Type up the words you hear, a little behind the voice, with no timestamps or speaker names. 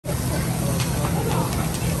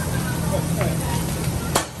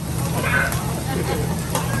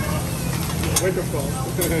microphone.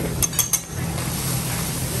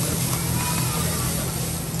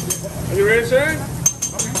 Are you ready, sir?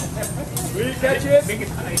 Will you catch it?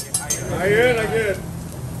 Higher, like it.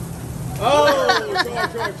 Oh,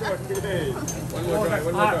 short. Okay. One more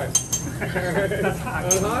try. That's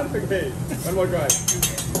hard. Okay. One more try.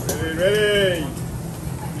 Ready.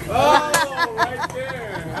 Oh, right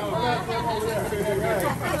there. How about that over there? Right.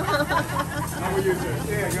 How will you, sir?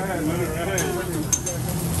 Yeah, go ahead.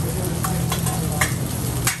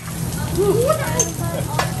 All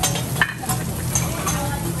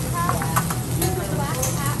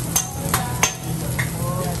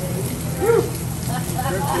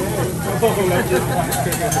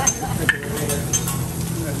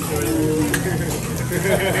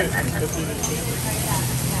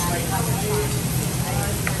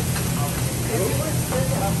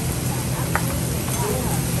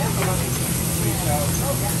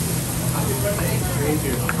Thank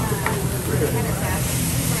you.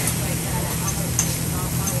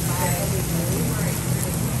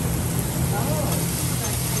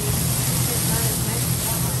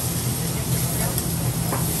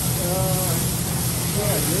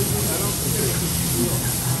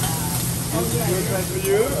 For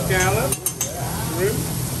you, scallop, shrimp,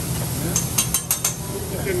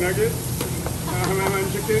 chicken nugget, Hamaman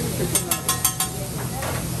chicken.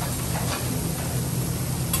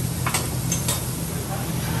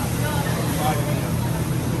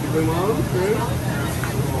 Limon, shrimp.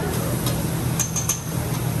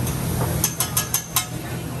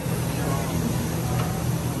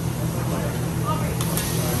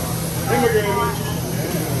 Hamburger.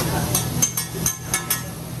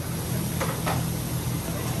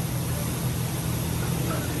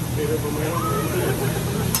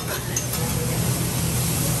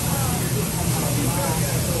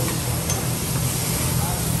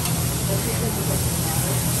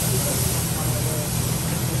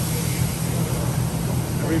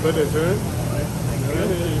 Everybody turn.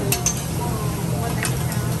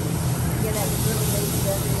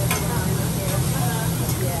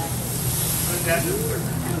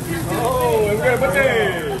 Oh, everybody!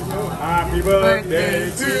 Happy birthday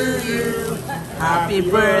to you. Happy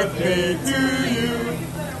birthday to you.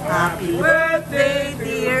 Happy birthday,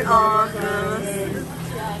 dear August.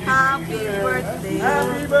 Happy birthday.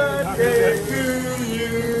 Happy birthday to you.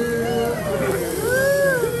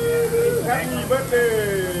 Happy birthday.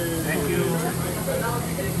 Thank you.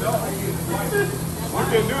 You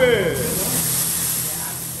can do it.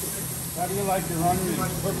 How do you like your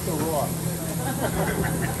onions cooked or raw?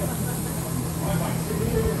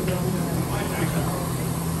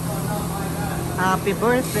 Happy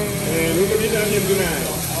birthday. And who can eat onion tonight?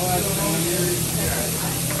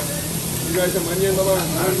 You guys some onion, Baba?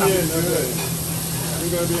 Onion, okay.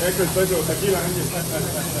 You're going to be extra special, tequila onion.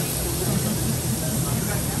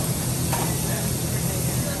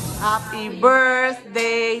 Happy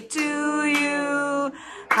birthday to you.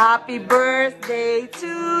 Happy birthday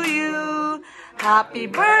to you. Happy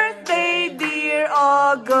birthday, dear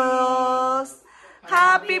August.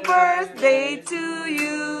 Happy birthday to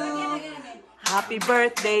you. Happy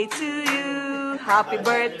birthday to you. Happy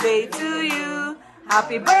birthday to you.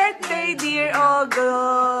 Happy birthday, dear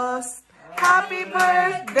August. Happy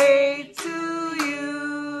birthday to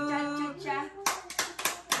you.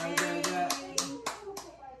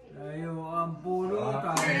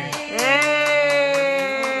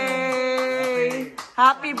 Yay!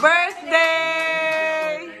 Happy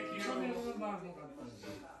birthday!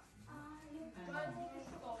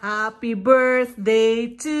 Happy birthday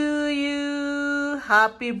to you.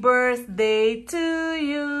 Happy birthday to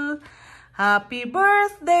you. Happy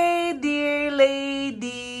birthday, dear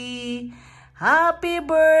lady. Happy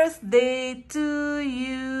birthday to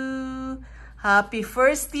you. Happy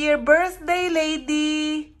first year birthday,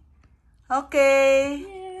 lady. Okay.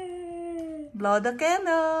 Blow the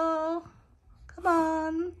candle. Come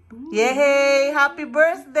on. Yay! Happy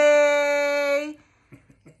birthday!